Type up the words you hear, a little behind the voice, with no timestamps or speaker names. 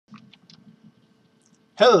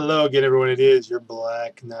Hello again, everyone. It is your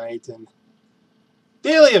Black Knight, and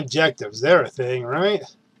daily objectives, they're a thing, right?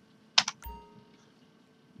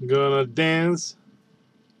 Gonna dance,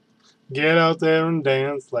 get out there and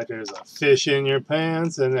dance like there's a fish in your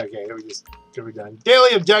pants, and okay, we're done.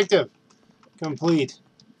 Daily objective complete.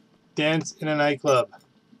 Dance in a nightclub.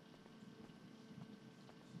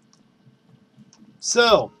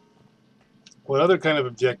 So, what other kind of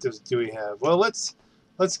objectives do we have? Well, let's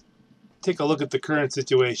take a look at the current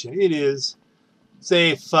situation. It is,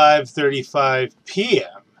 say, 5:35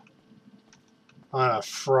 p.m. on a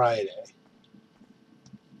Friday.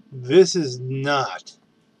 This is not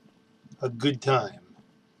a good time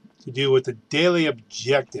to do what the daily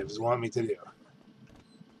objectives want me to do.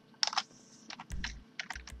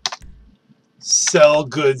 Sell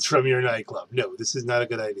goods from your nightclub. No, this is not a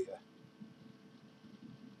good idea.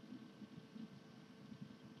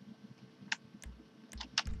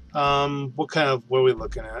 What are we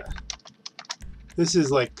looking at? This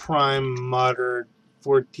is like prime, modern,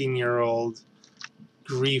 14-year-old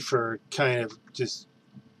griefer kind of just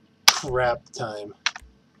crap time.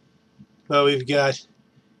 Well, we've got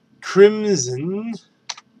Crimson,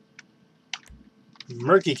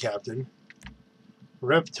 Murky Captain,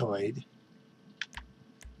 Reptoid,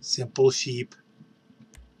 Simple Sheep,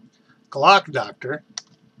 Glock Doctor,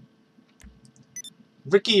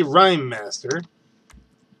 Ricky Rhyme Master,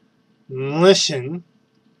 Lishan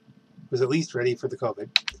was at least ready for the COVID,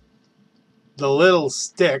 The Little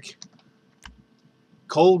Stick,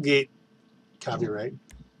 Colgate copyright,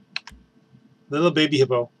 Little Baby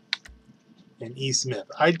Hippo, and E. Smith.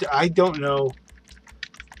 I don't know.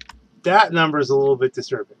 That number is a little bit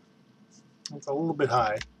disturbing. It's a little bit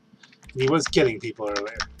high. He was killing people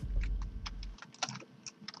earlier.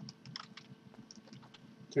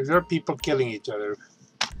 There are people killing each other.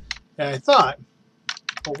 And I thought,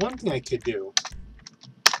 well, one thing I could do,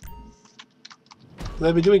 because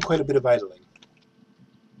I've been doing quite a bit of idling.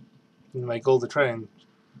 And my goal to try and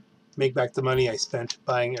make back the money I spent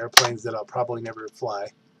buying airplanes that I'll probably never fly.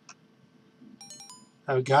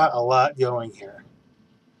 I've got a lot going here.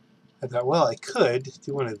 I thought, well, I could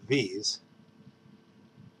do one of these.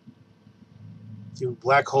 Do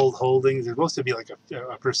black hole holdings. There's supposed to be like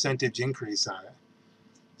a percentage increase on it.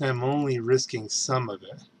 And I'm only risking some of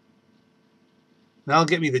it. And that'll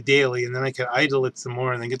get me the daily, and then I can idle it some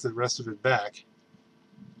more and then get the rest of it back.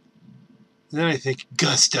 And then I think,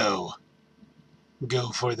 gusto. Go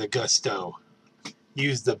for the gusto.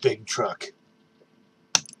 Use the big truck.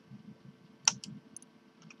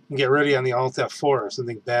 And get ready on the Alt F4 if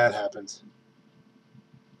something bad happens.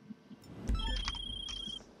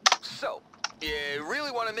 So, you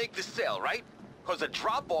really want to make this sale, right? Because the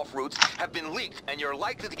drop-off routes have been leaked, and you're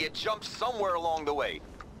likely to get jumped somewhere along the way.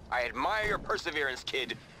 I admire your perseverance,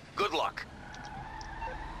 kid. Good luck.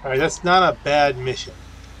 Alright, that's not a bad mission.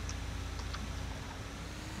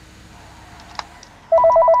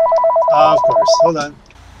 Of course. Hold on.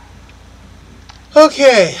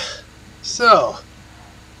 Okay. So,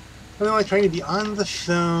 I'm only trying to be on the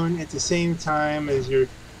phone at the same time as you're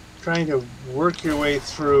trying to work your way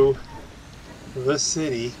through the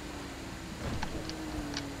city.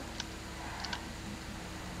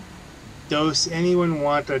 Does anyone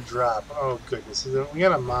want a drop? Oh goodness, we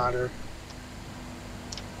got a modder.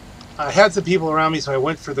 I had some people around me, so I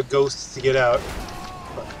went for the ghosts to get out.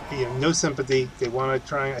 But, you know, no sympathy. They want to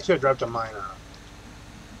try. I should have dropped a mine on them.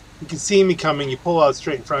 You can see me coming. You pull out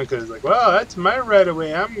straight in front because it's like, well, that's my right of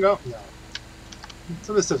way. I'm going. No.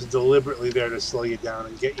 Some of this stuff is deliberately there to slow you down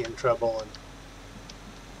and get you in trouble. And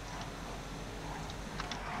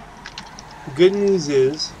the good news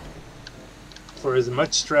is, for as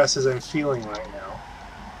much stress as I'm feeling right now,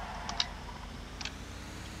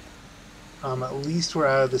 at least we're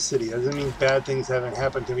out of the city. That doesn't mean bad things haven't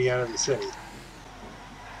happened to me out of the city.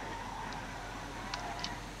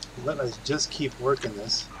 Let us just keep working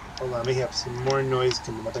this. Hold on, I may have some more noise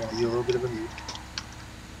coming up. I'm going to do a little bit of a mute.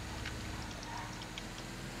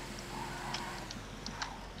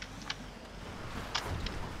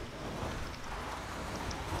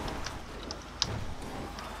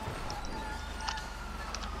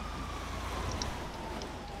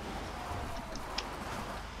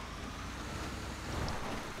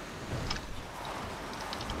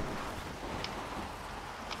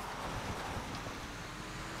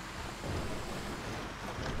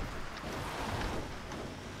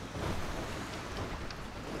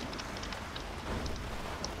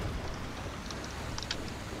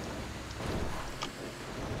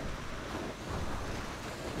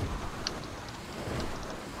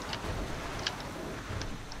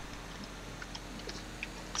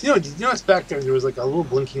 Did you notice back there was like a little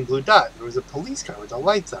blinking blue dot? There was a police car with the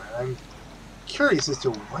lights on. I'm curious as to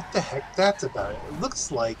what the heck that's about. It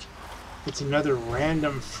looks like it's another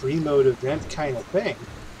random free mode event kind of thing.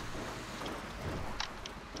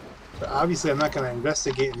 But obviously I'm not going to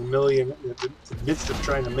investigate in the midst of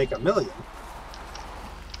trying to make a million.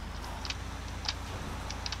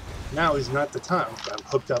 Now is not the time. I'm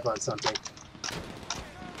hooked up on something.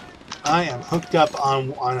 I am hooked up on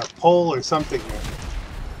a pole or something here.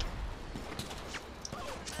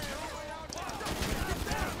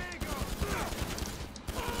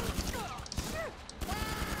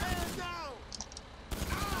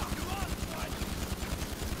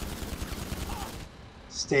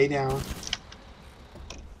 Stay down.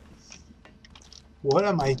 What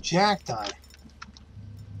am I jacked on?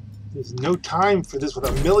 There's no time for this with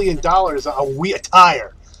 $1 million a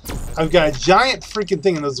tire. I've got a giant freaking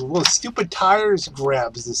thing, and those little stupid tires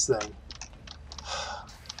grabs this thing.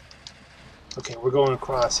 Okay, we're going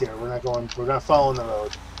across here. We're not following the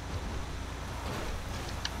road.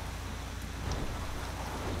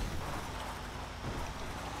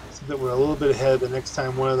 So that we're a little bit ahead the next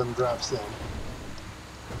time one of them drops in.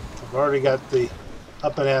 I've already got the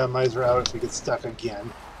up and atomizer out if we get stuck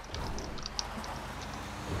again.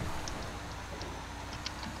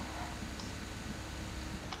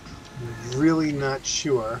 I'm really not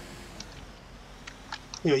sure.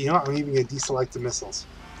 You know what? I'm even going to deselect the missiles.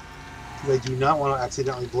 Because I do not want to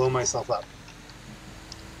accidentally blow myself up.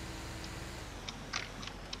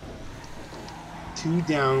 2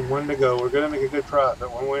 down, 1 to go. We're going to make a good profit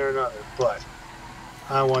one way or another, but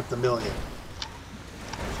I want the million.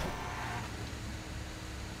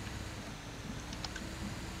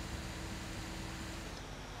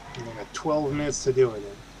 And I got 12 minutes to do it in.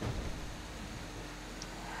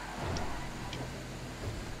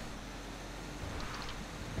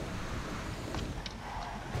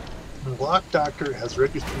 The Lock Doctor has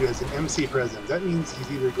registered as an MC president. That means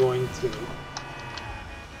he's either going to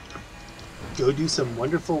go do some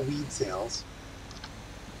wonderful weed sales,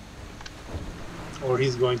 or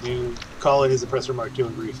he's going to call in his Oppressor Mark II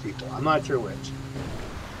and grief people. I'm not sure which.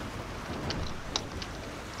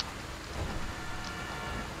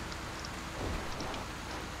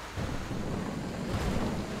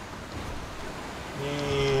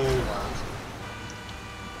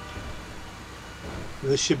 And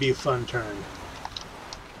this should be a fun turn.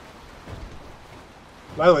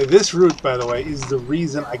 By the way, this route, is the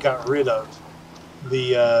reason I got rid of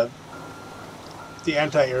the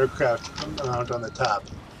anti-aircraft mount on the top.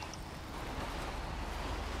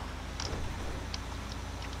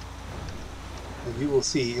 And you will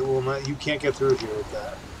see, it will not. You can't get through here with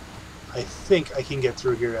that. I think I can get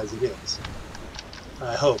through here as it is.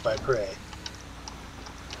 I hope. I pray.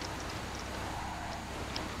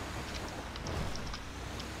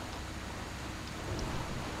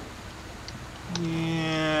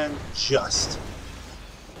 And just.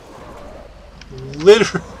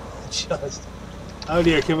 Literally just. Oh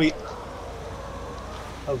dear, can we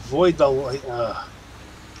avoid the light?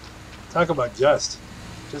 Talk about just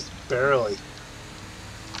barely.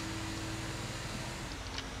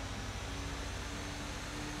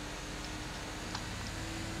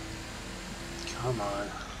 Come on.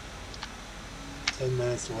 10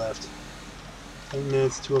 minutes left. 10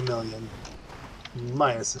 minutes to $1 million.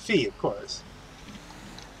 Minus the fee, of course.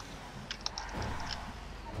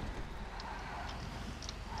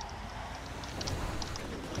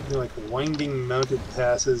 Like winding mounted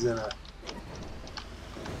passes in a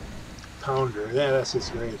pounder. Yeah, that's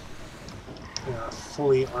just great. Yeah, a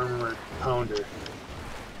fully armored pounder.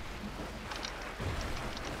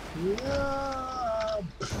 Yeah.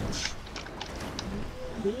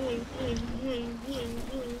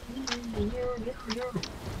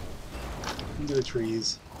 Into the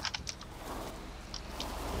trees.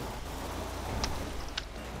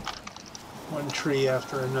 One tree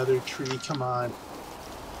after another tree. Come on.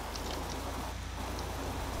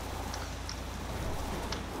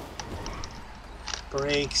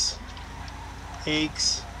 Brakes,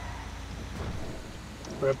 aches,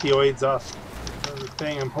 opioids off the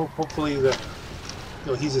thing. I'm hopefully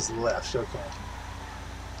no, he's just left. Okay.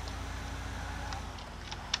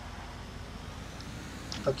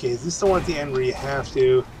 Okay, is this the one at the end where you have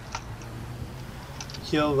to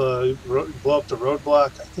blow up the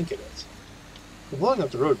roadblock? I think it is. For blowing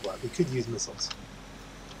up the roadblock, we could use missiles.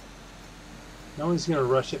 No one's going to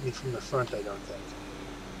rush at me from the front, I don't think.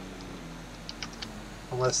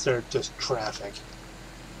 Unless they're just traffic.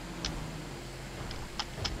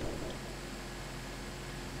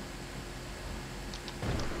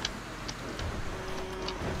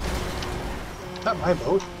 Not my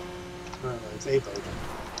boat. No, it's a boat.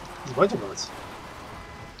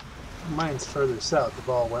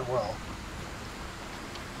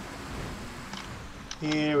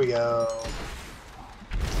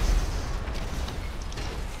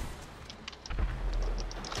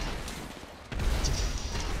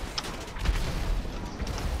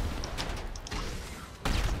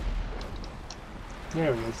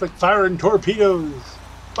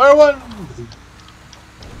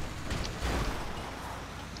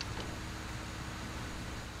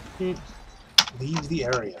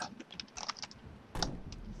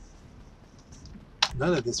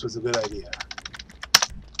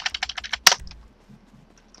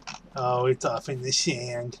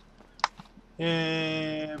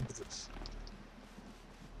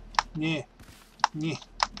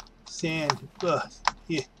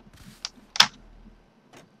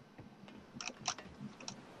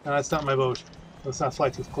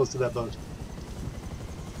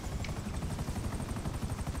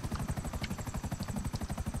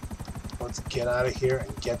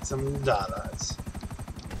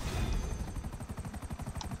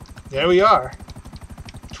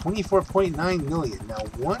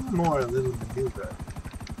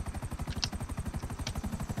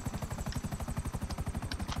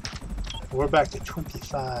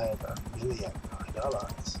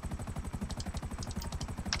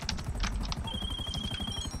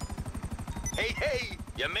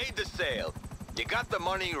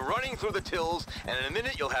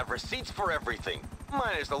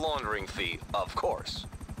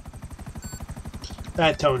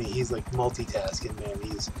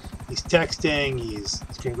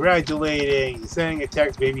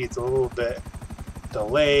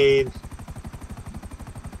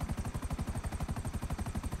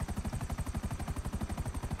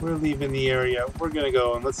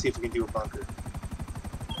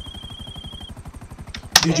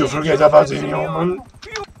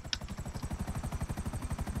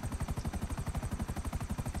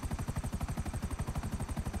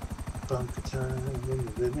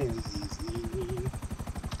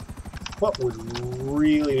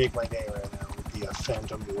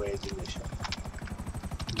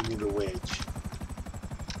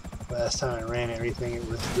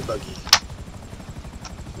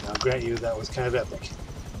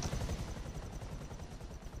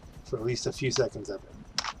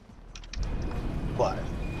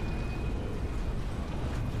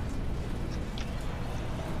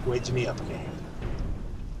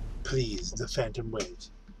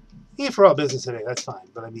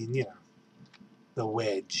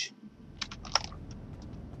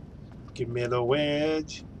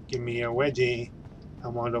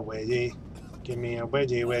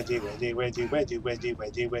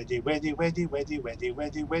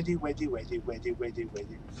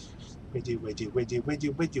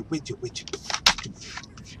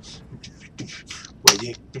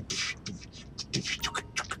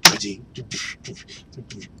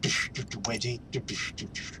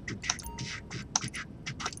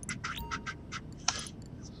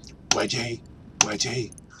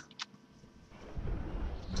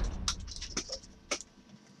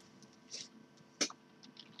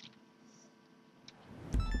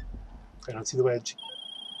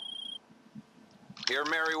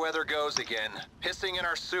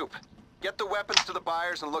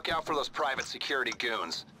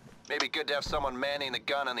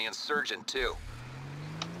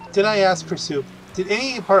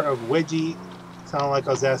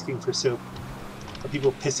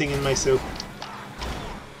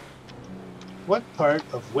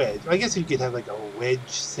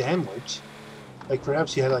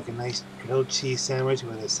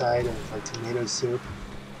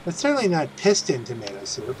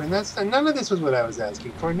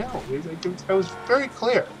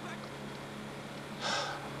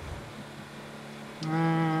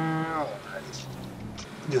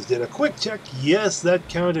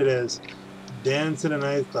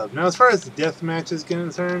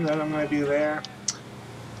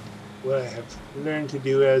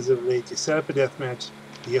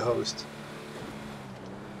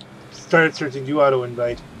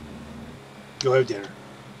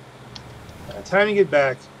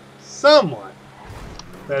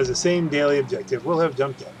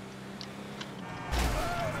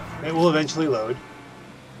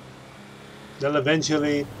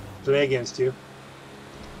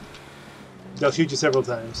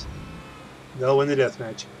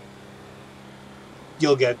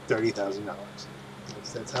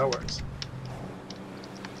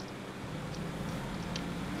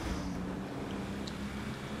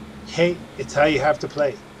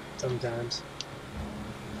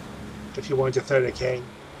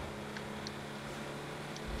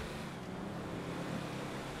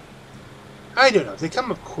 I don't know. If they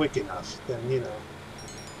come up quick enough, then, you know.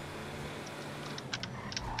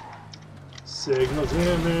 Signal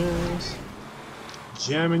jammers.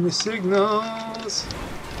 Jamming the signals.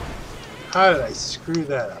 How did I screw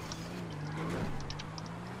that up?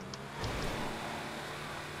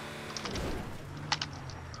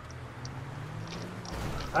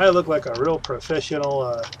 I look like a real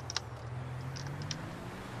professional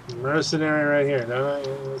mercenary right here, don't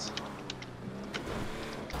I?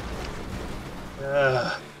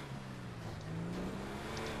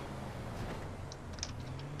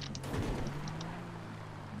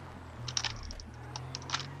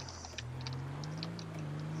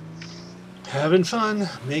 Having fun,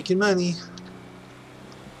 making money.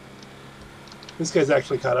 This guy's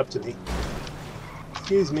actually caught up to me.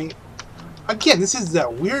 Excuse me. Again, this is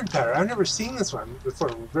that weird pattern. I've never seen this one before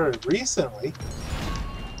very recently.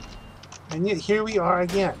 And yet here we are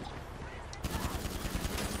again.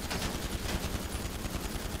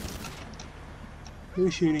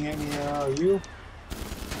 Who's shooting at me now? You?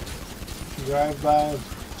 Drive by,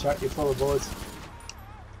 shot you full of bullets.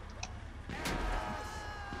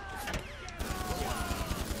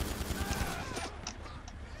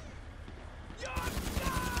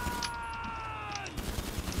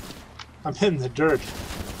 I'm in the dirt.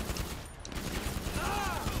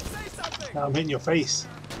 Now I'm in your face.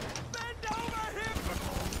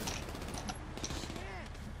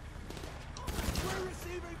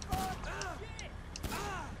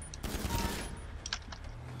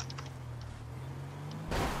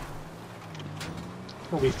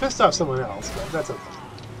 Well, we pissed off someone else, but that's okay.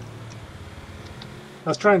 I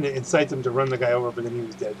was trying to incite them to run the guy over, but then he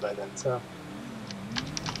was dead by then, so...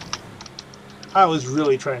 I was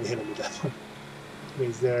really trying to hit him with that one.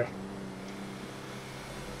 He's there.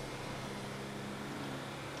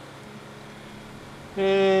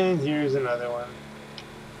 And here's another one.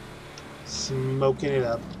 Smoking it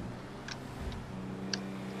up.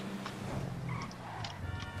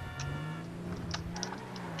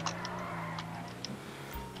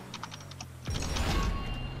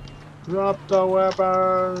 Drop the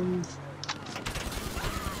weapons.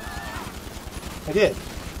 I did.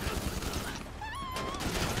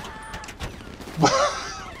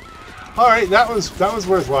 All right, that was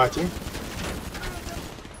worth watching.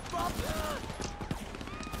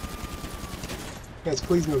 Guys,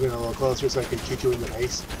 please move in a little closer so I can shoot you in the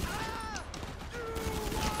face.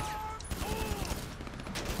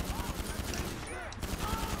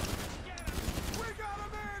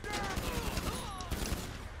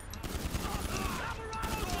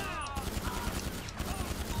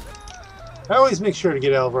 I always make sure to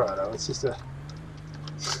get Alvarado. It's just a...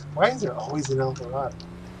 Why is there always an Alvarado?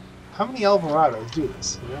 How many Alvarados do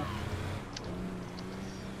this, you know?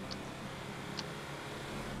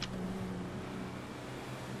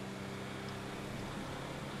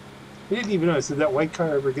 I didn't even notice. Did that white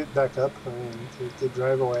car ever get back up to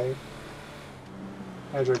drive away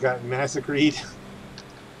after it got massacred?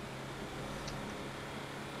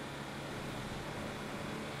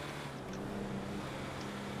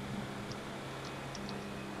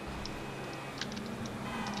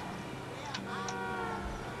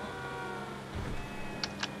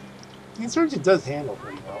 The Insurgent does handle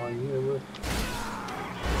pretty well. I mean,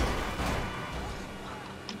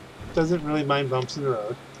 doesn't really mind bumps in the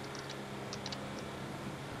road.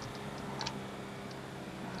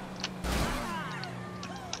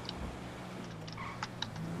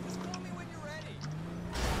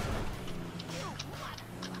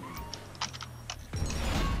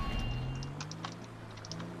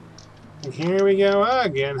 And here we go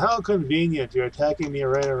again. How convenient. You're attacking me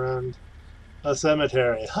right around a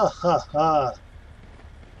cemetery. Ha ha ha.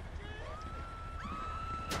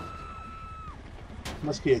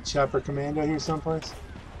 Must be a chopper commando here someplace.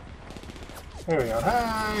 There we go.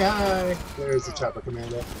 Hi, hi. There's the chopper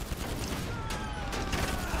commando.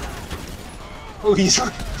 Oh, he's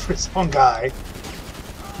running for his own guy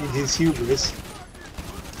in his hubris.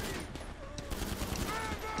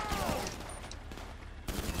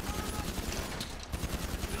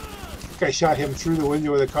 I shot him through the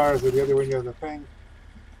window of the car through the other window of the thing.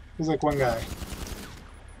 There's like one guy.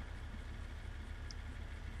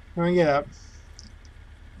 Come on, get up.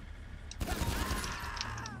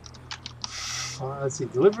 Let's see.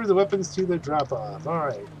 Deliver the weapons to the drop-off.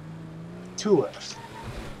 Alright. 2 left.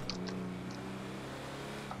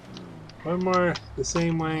 One more the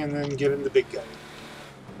same way and then get in the big guy.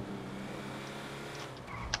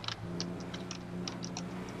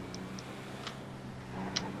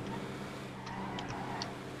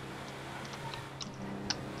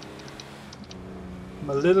 I'm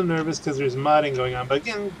a little nervous because there's modding going on, but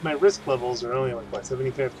again, my risk levels are only like, what,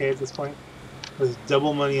 75k at this point? With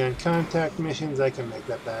double money on contact missions, I can make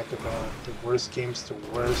that back if I want the worst games to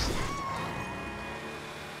worst.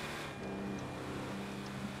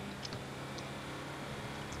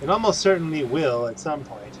 It almost certainly will at some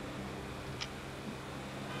point.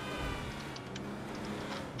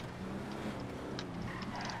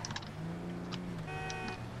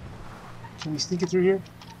 Can we sneak it through here?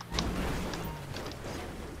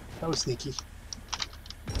 That was sneaky.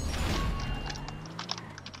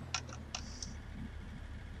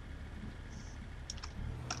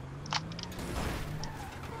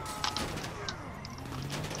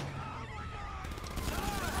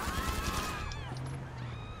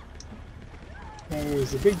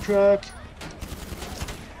 There's the big truck.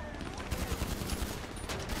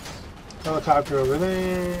 Helicopter over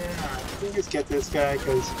there. Alright, let me just get this guy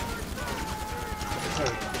because.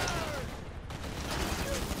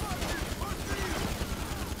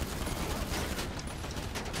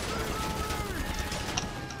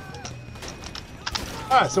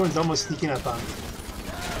 Ah, someone's almost sneaking up on me.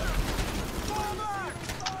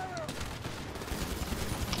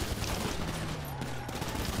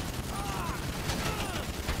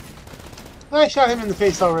 I shot him in the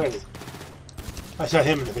face already. I shot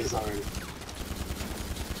him in the face already.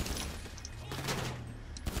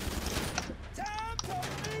 Time to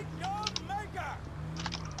meet your maker.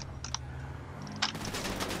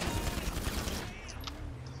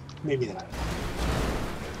 Maybe not.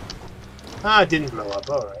 Ah, it didn't blow up.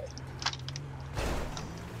 Alright.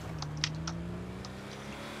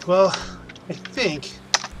 Well, I think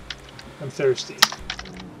I'm thirsty.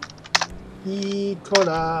 Eat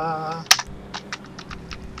cola.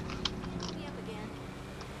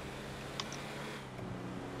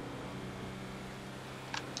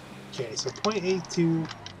 Okay, so 0.82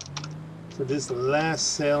 for this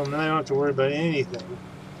last sale, and then I don't have to worry about anything.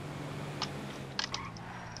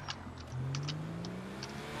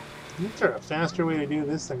 Is there a faster way to do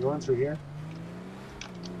this than going through here?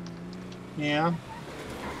 Yeah.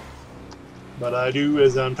 But I do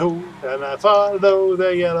as I'm told, and I follow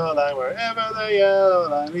the yellow line wherever the yellow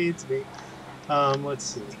line leads me. Let's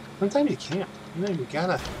see. Sometimes you can't. You know, you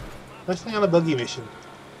gotta, especially on a buggy mission,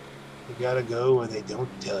 you gotta go where they don't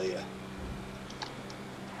tell you.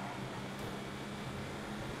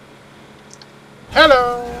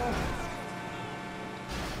 Hello!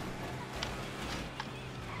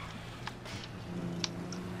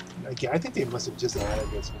 Okay, I think they must have just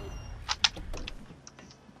added this one.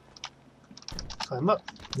 Climb up.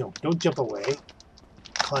 No, don't jump away.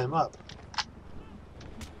 Climb up.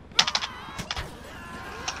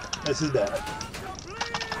 This is bad.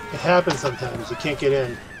 It happens sometimes. You can't get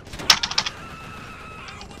in.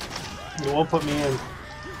 It won't put me in.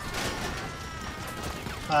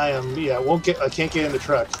 Yeah, I can't get in the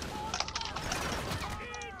truck.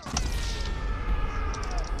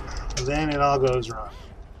 And then it all goes wrong.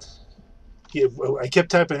 I kept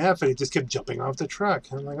typing F and it just kept jumping off the truck.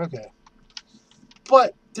 I'm like, okay.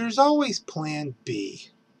 But there's always plan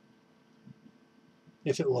B.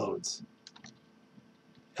 If it loads.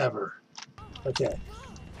 Ever. Okay.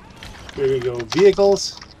 Here we go.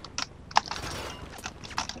 Vehicles.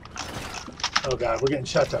 Oh god, we're getting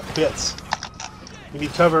shot to bits. We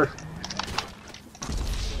need cover.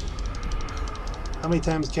 How many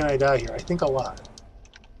times can I die here? I think a lot.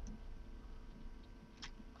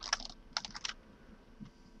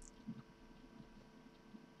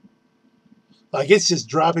 I guess just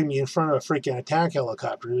dropping me in front of a freaking attack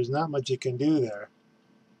helicopter. There's not much you can do there.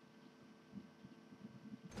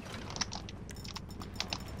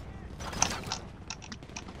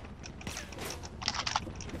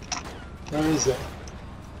 Where is it?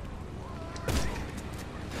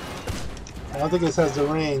 I don't think this has the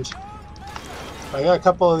range. I got a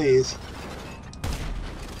couple of these.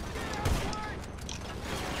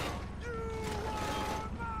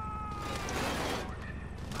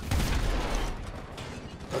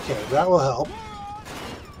 Okay, that will help.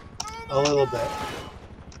 A little bit.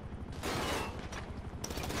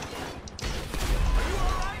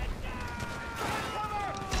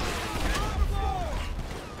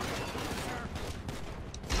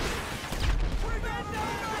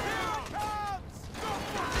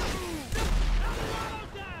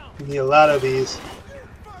 We need a lot of these.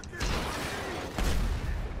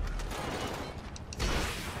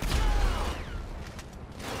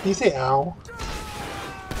 Can you say ow?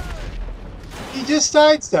 He just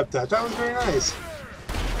sidestepped that. That was very nice.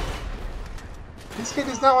 This kid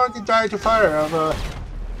does not want to die to fire of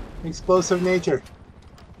explosive nature.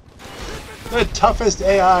 The toughest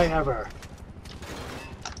AI ever.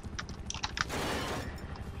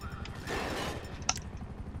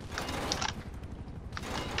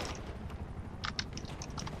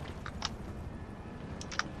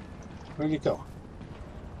 Where'd it go?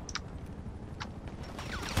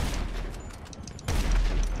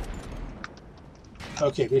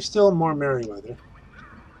 Okay, there's still more Merryweather.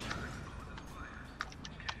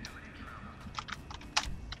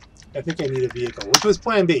 I think I need a vehicle, which was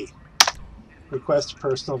Plan B. Request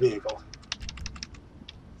personal vehicle.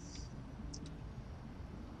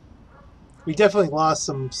 We definitely lost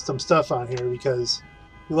some stuff on here because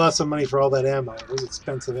we lost some money for all that ammo. It was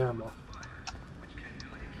expensive ammo.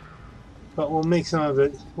 But we'll make some of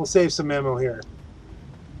it. We'll save some ammo here.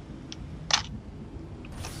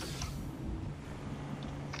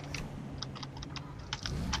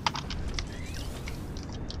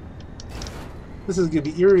 This is going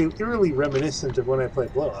to be eerily reminiscent of when I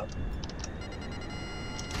played Blow Up.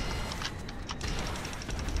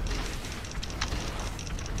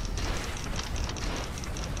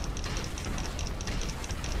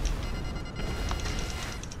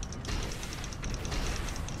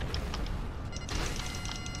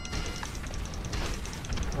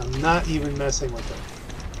 I'm not even messing with them.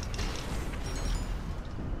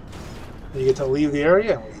 You get to leave the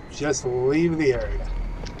area, and we just leave the area.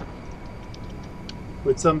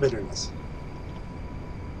 With some bitterness.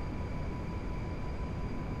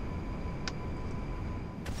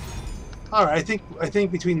 Alright, I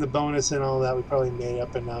think between the bonus and all that, we probably made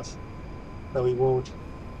up enough that we won't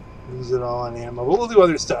lose it all on ammo. But we'll do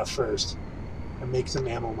other stuff first. And make some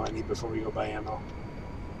ammo money before we go buy ammo.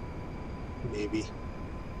 Maybe.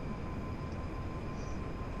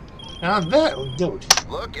 And on that note...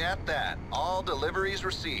 Look at that. All deliveries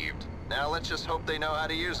received. Now let's just hope they know how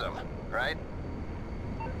to use them, right?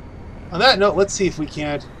 On that note, let's see if we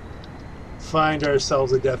can't find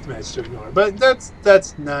ourselves a deathmatch to ignore. But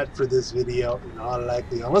that's not for this video in all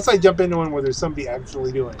likelihood. Unless I jump into one where there's somebody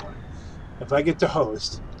actually doing one. If I get to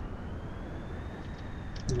host,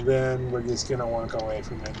 then we're just going to walk away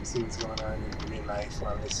from it and see what's going on in real life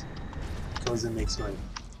while this goes and makes money.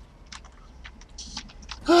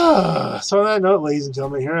 So on that note, ladies and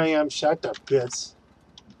gentlemen, here I am, shot to bits.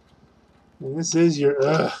 And this is your...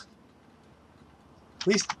 at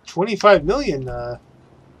least 25 million.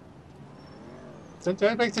 Sent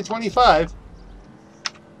right back to 25.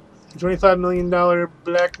 $25 million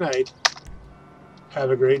Black Knight.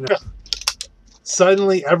 Have a great night.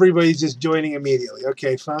 Suddenly, everybody's just joining immediately.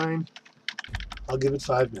 Okay, fine. I'll give it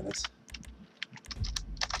 5 minutes.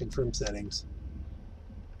 Confirm settings.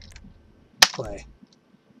 Play.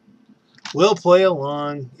 We'll play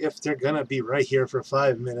along if they're going to be right here for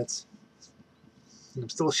 5 minutes. I'm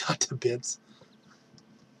still shot to bits.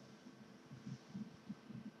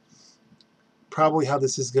 Probably how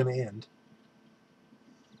this is going to end.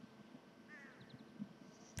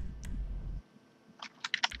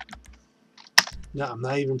 No, I'm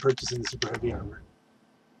not even purchasing the super heavy armor.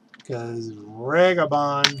 Because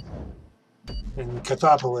Ragabond and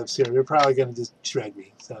Cathopolis here, they're probably going to just shred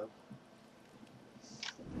me. So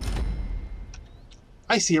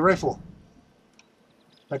I see a rifle.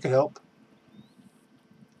 That could help.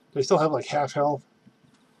 Do I still have like half health?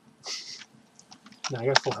 No, I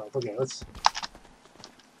got full health. Okay, let's...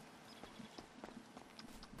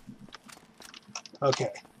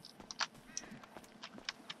 Okay.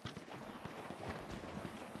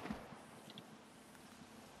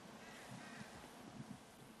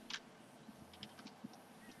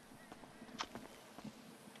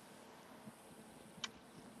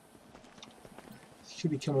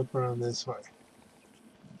 Should be coming up around this way.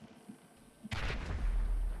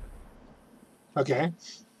 Okay.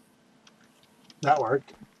 That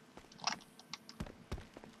worked.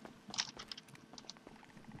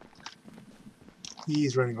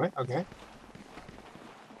 He's running away. Okay.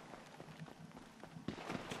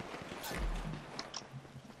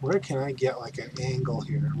 Where can I get like an angle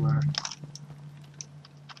here where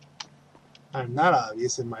I'm not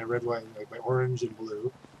obvious in my red, white, like my orange and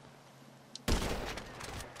blue?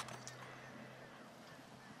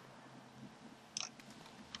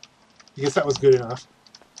 I guess that was good enough.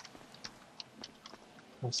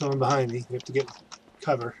 There's someone behind me. We have to get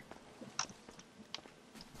cover.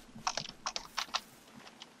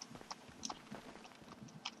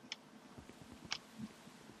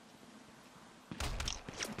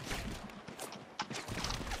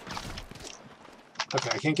 Okay,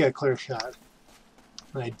 I can't get a clear shot.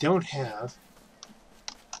 And I don't have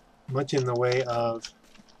much in the way of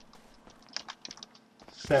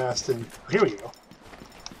fast and... Here we go.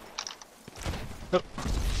 Oh.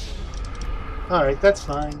 Alright, that's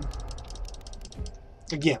fine.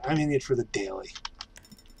 Again, I'm in it for the daily.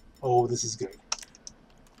 Oh, this is good.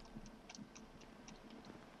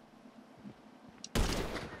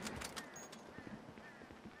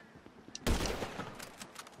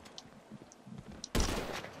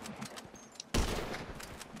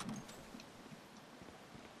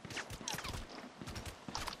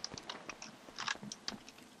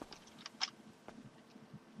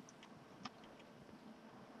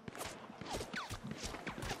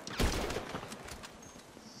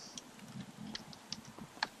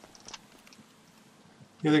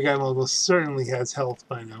 The other guy almost certainly has health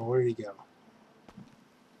by now. Where'd he go?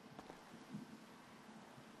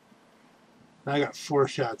 I got 4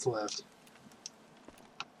 shots left.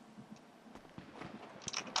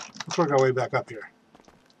 Let's work our way back up here.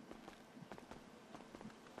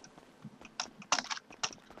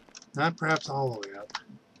 Not perhaps all the way up.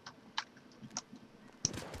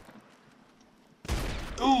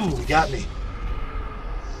 Ooh, he got me.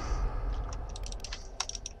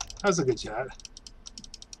 That was a good shot.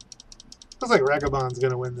 Looks like Ragabon's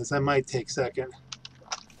going to win this. I might take second.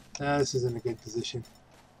 This is in a good position.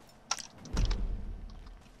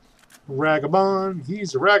 Ragabon,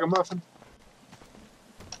 he's a ragamuffin.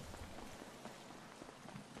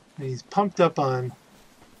 And he's pumped up on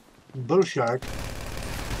Bull Shark.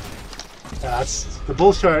 That's the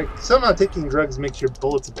Bull Shark. Somehow taking drugs makes your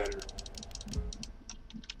bullets better.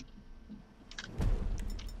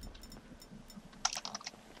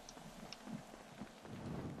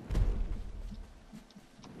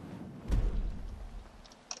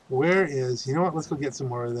 Where is, you know what, let's go get some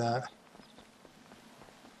more of that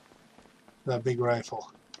big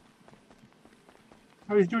rifle.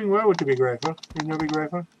 Oh, he's doing well with the big rifle. There's no big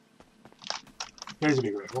rifle. There's a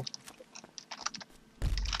big rifle.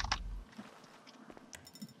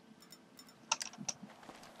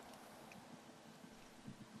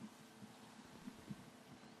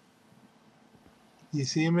 Do you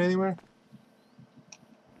see him anywhere?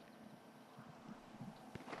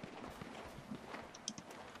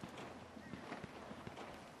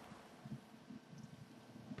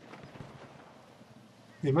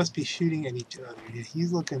 They must be shooting at each other.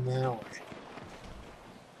 He's looking that way.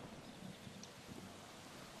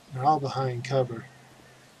 They're all behind cover.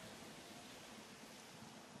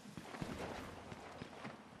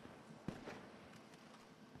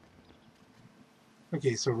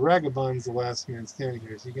 Okay, so Ragabon's the last man standing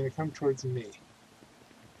here. Is he going to come towards me?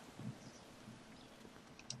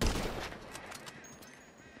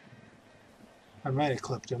 I might have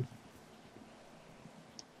clipped him.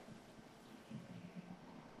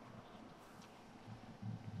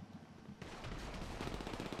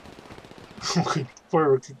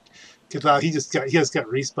 Poor, he just got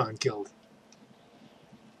respawn killed.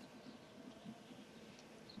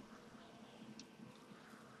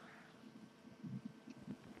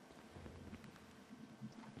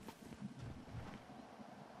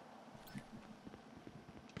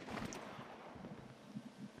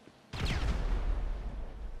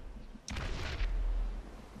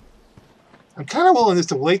 I'm kind of willing just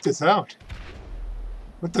to wait this out.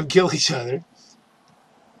 Let them kill each other.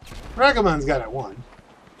 Ragamon's got it won.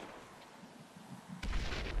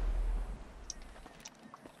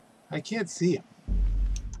 I can't see him.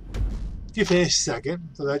 You finished second,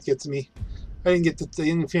 so that gets me. I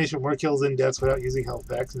didn't finish with more kills than deaths without using health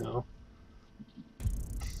packs, no.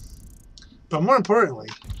 But more importantly,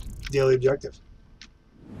 daily objective.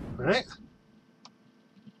 Alright?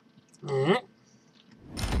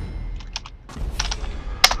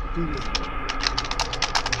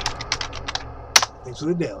 Thanks for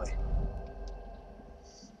the daily.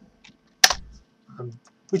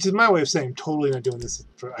 Which is my way of saying I'm totally not doing this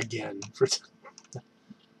again.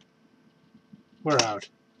 We're out.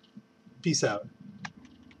 Peace out.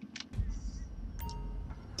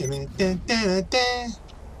 And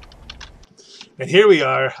here we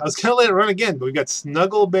are. I was going to let it run again, but we've got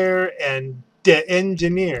Snuggle Bear and the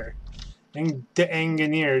Engineer. And the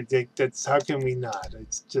Engineer, that's, how can we not?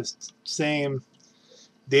 It's just same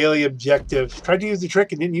daily objective. Tried to use the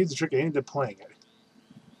trick and didn't use the trick. I ended up playing it.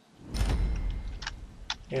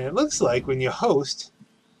 And it looks like when you host,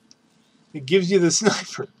 it gives you the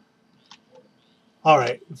sniper.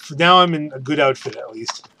 Alright, now I'm in a good outfit at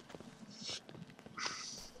least.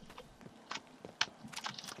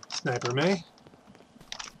 Sniper May.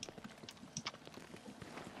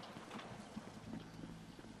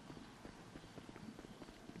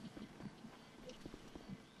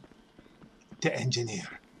 The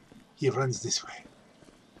Engineer. He runs this way.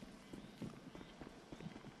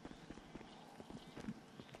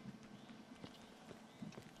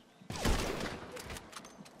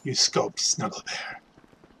 You scoped Snuggle Bear.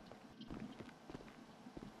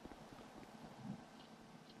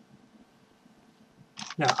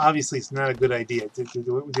 Now, obviously, it's not a good idea. Did it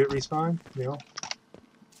respawn? No.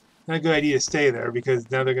 Not a good idea to stay there because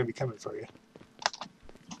now they're going to be coming for you.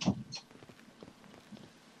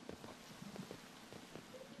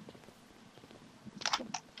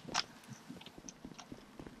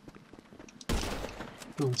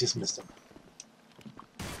 Ooh, just missed him.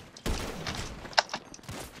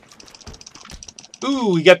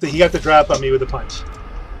 Ooh, he got the drop on me with a punch.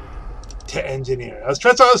 to engineer. That's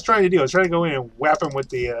what I was trying to do. I was trying to go in and whap him with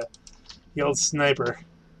the old sniper.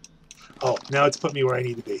 Oh, now it's put me where I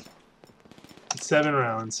need to be. 7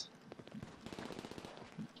 rounds.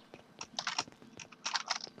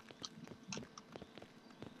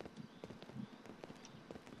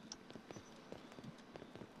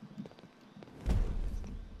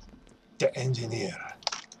 To engineer.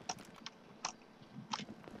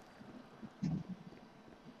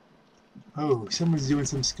 Oh, someone's doing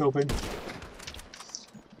some scoping.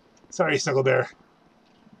 Sorry, Snuggle Bear.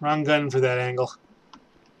 Wrong gun for that angle.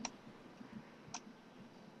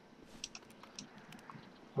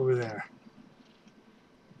 Over there.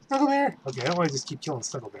 Snuggle Bear! Okay, I don't want to just keep killing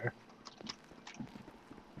Snuggle Bear.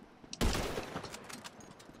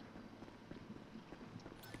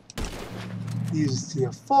 He's to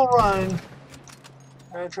a full run.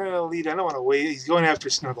 I'm trying to lead. I don't want to wait. He's going after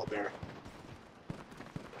Snuggle Bear.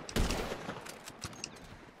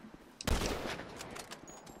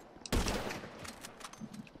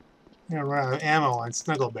 I'm gonna run out of ammo on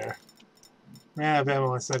Snuggle Bear. Ran out of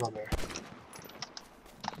ammo on Snuggle Bear.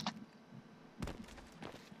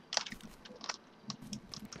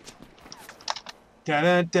 Da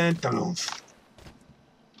da da da.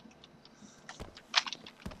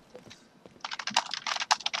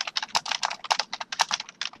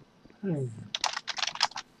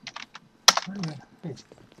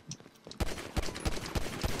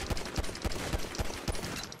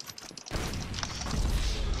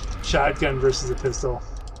 Shotgun versus a pistol.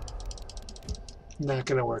 Not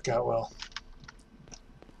gonna work out well.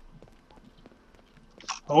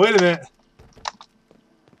 Oh, wait a minute.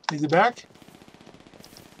 Is it back?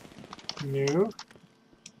 No.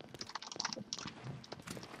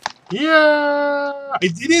 Yeah!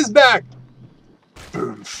 It is back!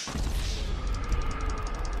 Boom.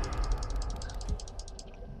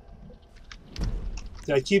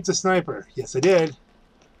 Did I keep the sniper? Yes, I did.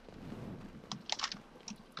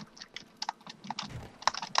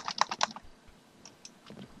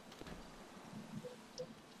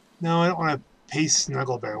 No, I don't want to paste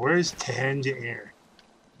Snuggle Bear. Where's Tangier?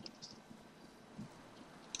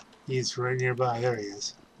 He's right nearby. There he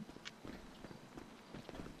is.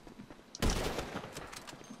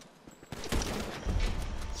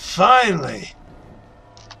 Finally!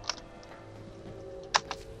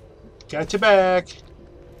 Got you back.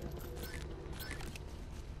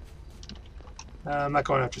 I'm not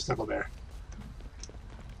going after Snuggle Bear.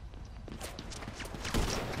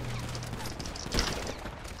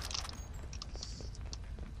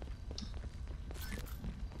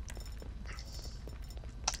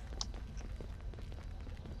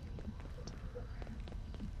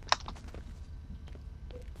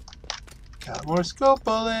 Got more scope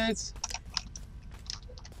bullets.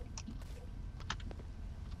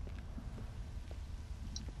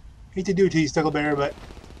 Hate to do it to you, Snuggle Bear, but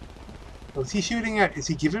what's he shooting at? Is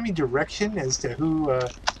he giving me direction as to who,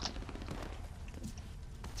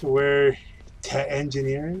 to where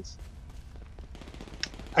engineer is?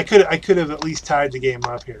 I could have at least tied the game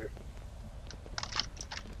up here.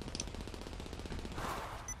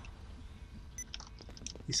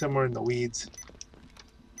 He's somewhere in the weeds.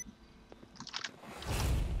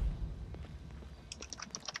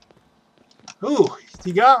 Ooh,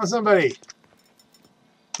 you got somebody.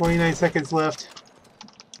 29 seconds left.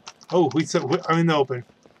 Oh, I'm in the open.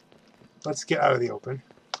 Let's get out of the open.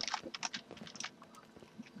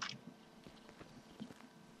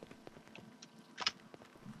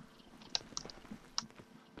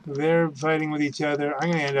 They're fighting with each other.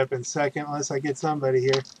 I'm going to end up in second unless I get somebody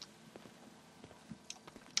here.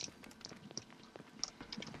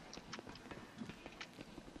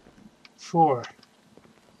 Four,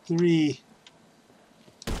 three.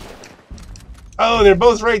 Oh, they're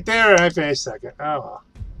both right there, and I finished second. Oh, well.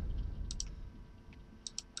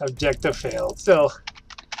 Objective failed. Still,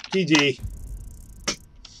 GG. If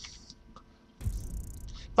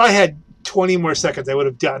I had 20 more seconds, I would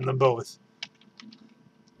have gotten them both.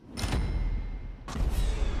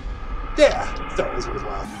 Yeah, that was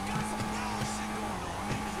worthwhile.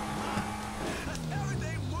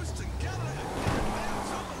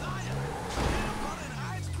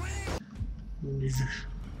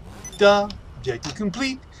 Duh. Objective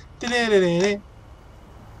complete. Da -da -da -da -da.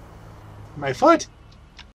 My foot?